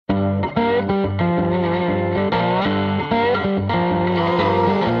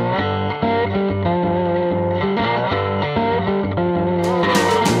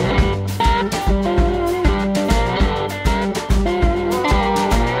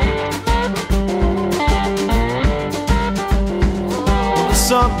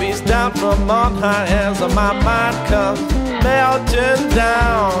beats down from on high as my mind comes melting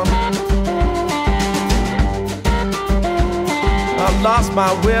down. I've lost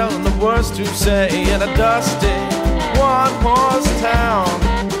my will and the words to say in a dusty one-horse town.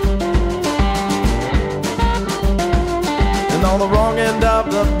 And on the wrong end of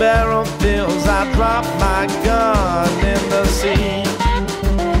the barrel feels I drop my gun in the sea.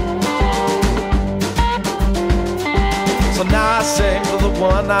 So now I sing for the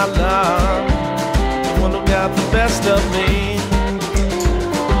one I love, the one who got the best of me.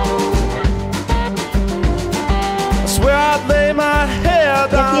 I swear I'd lay my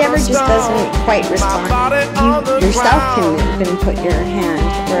head If he ever just doesn't quite respond, you yourself can move and put your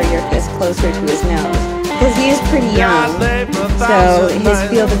hand or your fist closer to his nose. Because he is pretty young, so his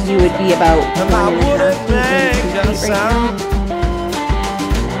field of view would be about 1.5 to 2 feet right now.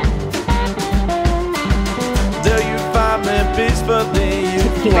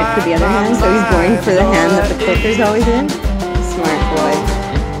 He went for the other hand, so he's going for the hand that the clicker's always in. Smart boy.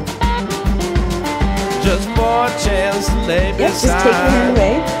 Just for a chance to lay beside. Yep, just take your hand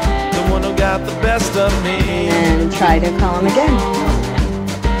away. The one who got the best of me. And try to call him again.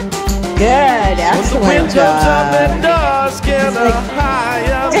 Good, excellent job.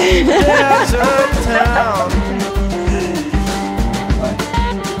 He's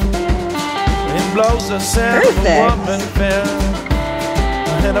blows a scent of a woman fair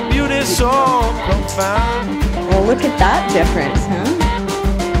and a beauty so profound. Well, look at that difference, huh?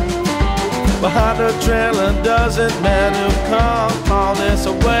 Behind a trailer doesn't man who come all this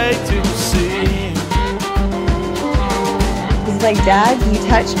away to see. He's like, Dad, you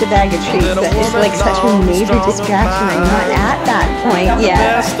touched a bag of treats. That is like such a major distraction. I'm not at that point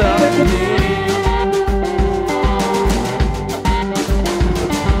yet.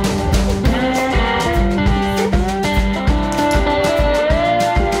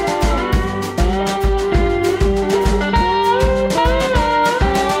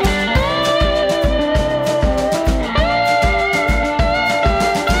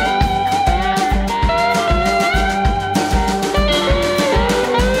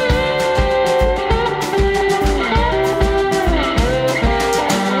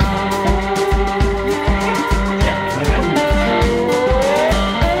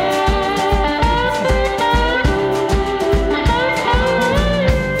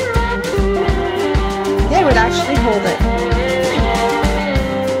 Actually hold it.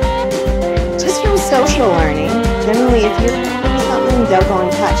 Just from social learning, generally if you're doing something, they'll go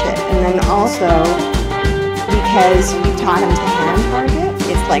and touch it. And then also, because you taught them to hand target,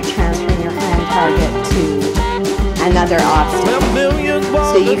 it's like transferring your hand target to another obstacle.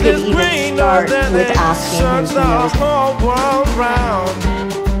 So you could even start with asking him to know.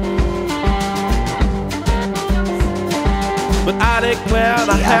 But I declare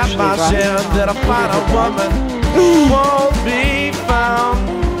I have my share that a finer woman won't be found.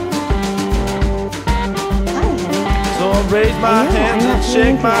 So I raise my hand and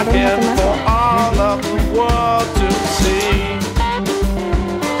shake my head for all of the world to see.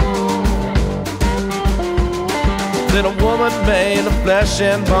 That a woman made of flesh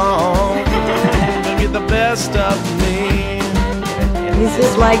and bone can get the best of me. This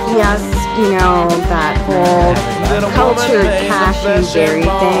is like, yes, you know, that whole cultured cashew berry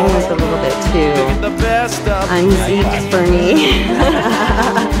thing was a little bit too un-Zeke for me.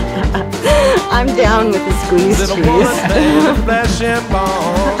 I'm down with the squeeze trees. Flesh and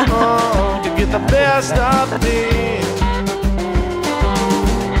bone to get the best of me.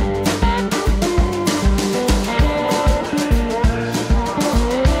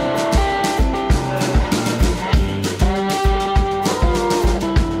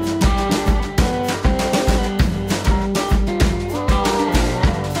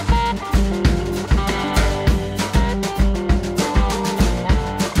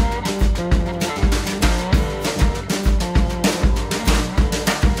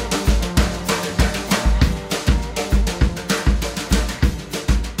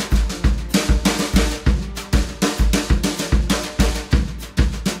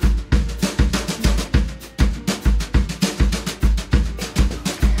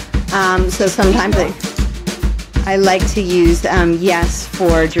 So sometimes I like to use yes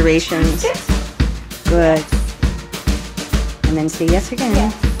for durations. Good. And then say yes again.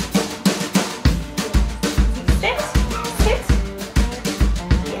 Yeah. Sit. Sit.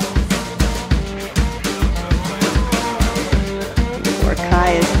 Yes. Poor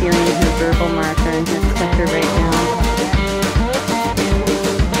Kai is feeling her verbal marker and her clicker right now.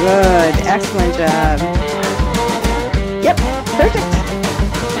 Good. Excellent job. Yep. Perfect.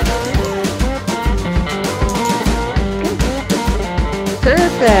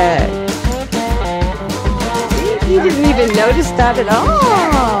 Perfect. even noticed that at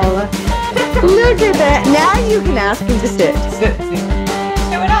all. Look at that. Now you can ask him to sit. Sit.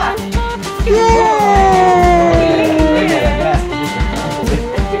 Show it off. Yay!